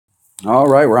All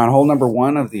right, we're on hole number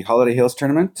 1 of the Holiday Hills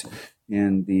tournament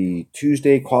in the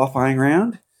Tuesday qualifying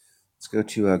round. Let's go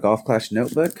to a Golf Clash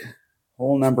notebook.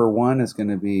 Hole number 1 is going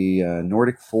to be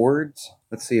Nordic Fords.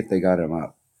 Let's see if they got them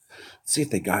up. Let's see if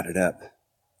they got it up.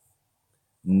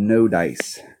 No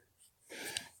dice.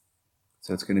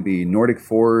 So it's going to be Nordic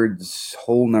Fords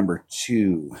hole number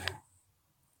 2.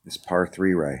 This par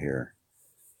 3 right here.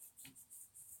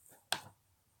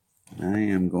 I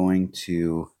am going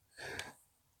to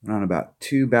on about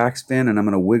 2 backspin, and I'm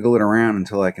going to wiggle it around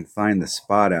until I can find the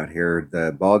spot out here.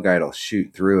 The ball guide will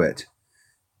shoot through it.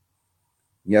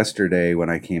 Yesterday when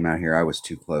I came out here, I was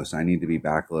too close. I need to be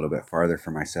back a little bit farther for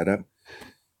my setup.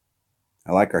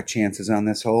 I like our chances on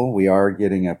this hole. We are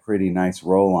getting a pretty nice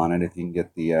roll on it if you can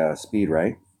get the speed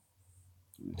right.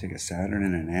 I'm going to take a Saturn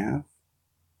and a half.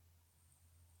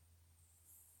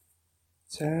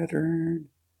 Saturn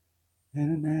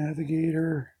and a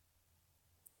navigator.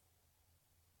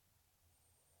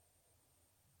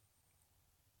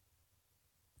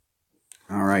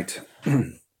 All right,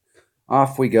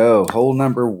 off we go. Hole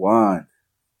number 1.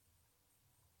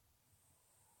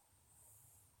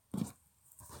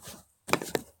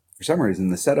 For some reason,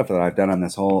 the setup that I've done on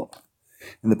this hole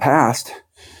in the past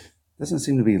doesn't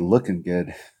seem to be looking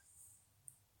good.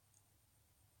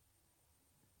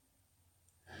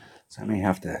 So I may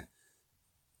have to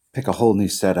pick a whole new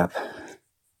setup.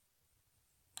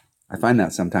 I find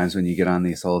that sometimes when you get on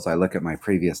these holes, I look at my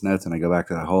previous notes and I go back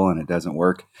to the hole and it doesn't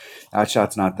work. That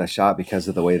shot's not the shot because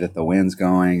of the way that the wind's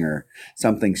going or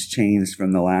something's changed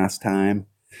from the last time.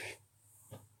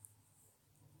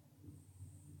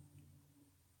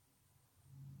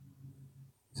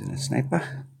 Is it a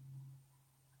sniper?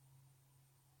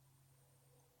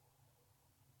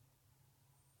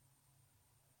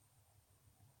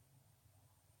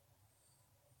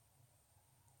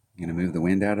 I'm going to move the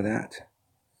wind out of that.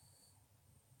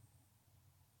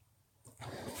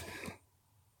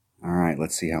 All right,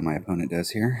 let's see how my opponent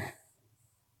does here.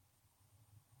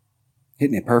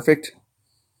 Hitting it perfect.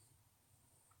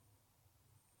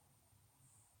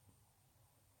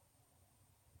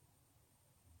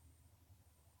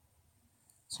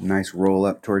 Some nice roll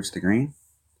up towards the green.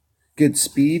 Good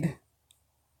speed.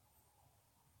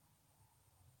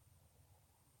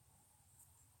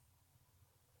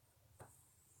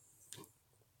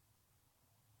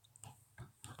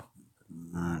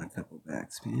 On a couple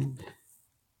backspin.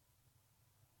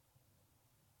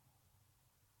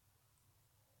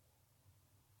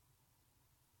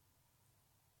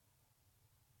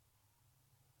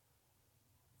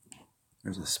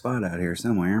 There's a spot out here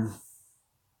somewhere.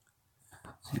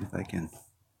 See if I can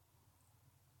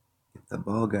get the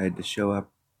ball guide to show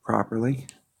up properly.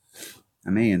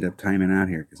 I may end up timing out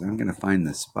here because I'm going to find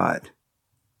the spot.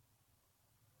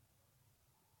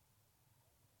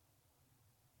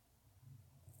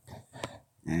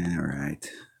 All right,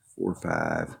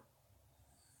 4-5.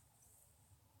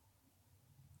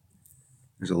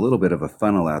 There's a little bit of a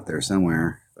funnel out there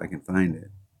somewhere if I can find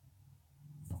it.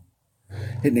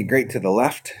 Hitting it great to the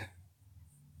left.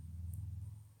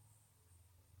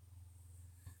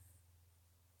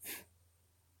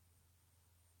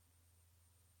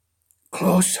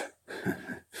 Close.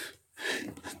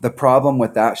 The problem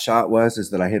with that shot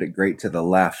is that I hit it great to the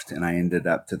left and I ended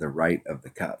up to the right of the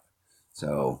cup.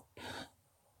 So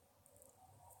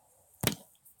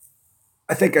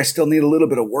I think I still need a little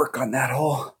bit of work on that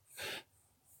hole.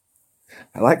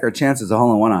 I like our chances of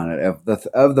hole-in-one on it.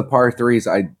 Of the par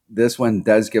 3s, this one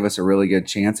does give us a really good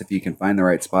chance if you can find the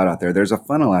right spot out there. There's a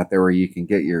funnel out there where you can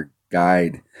get your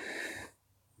guide.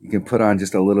 You can put on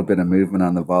just a little bit of movement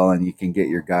on the ball, and you can get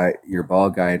your ball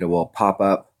guide will pop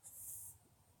up.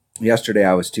 Yesterday,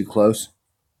 I was too close,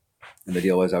 and the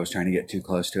deal was I was trying to get too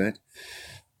close to it.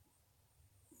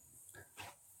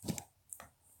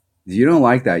 If you don't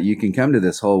like that, you can come to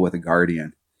this hole with a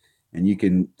Guardian. And you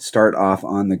can start off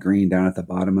on the green down at the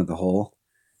bottom of the hole.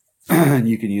 And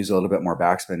you can use a little bit more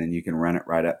backspin and you can run it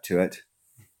right up to it.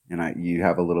 And you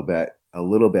have a little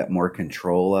bit more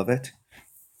control of it.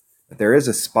 But there is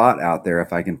a spot out there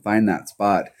if I can find that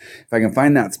spot. If I can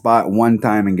find that spot one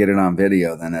time and get it on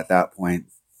video, then at that point,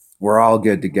 we're all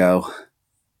good to go.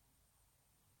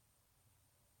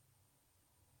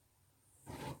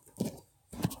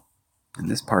 And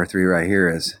this par 3 right here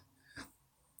is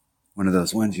one of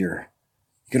those ones you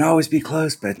can always be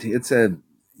close, but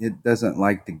it doesn't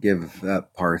like to give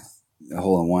up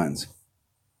hole-in-ones.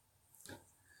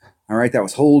 All right, that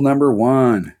was hole number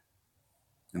 1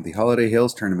 of the Holiday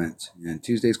Hills tournament and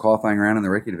Tuesday's qualifying round in the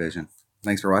rookie division.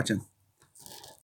 Thanks for watching.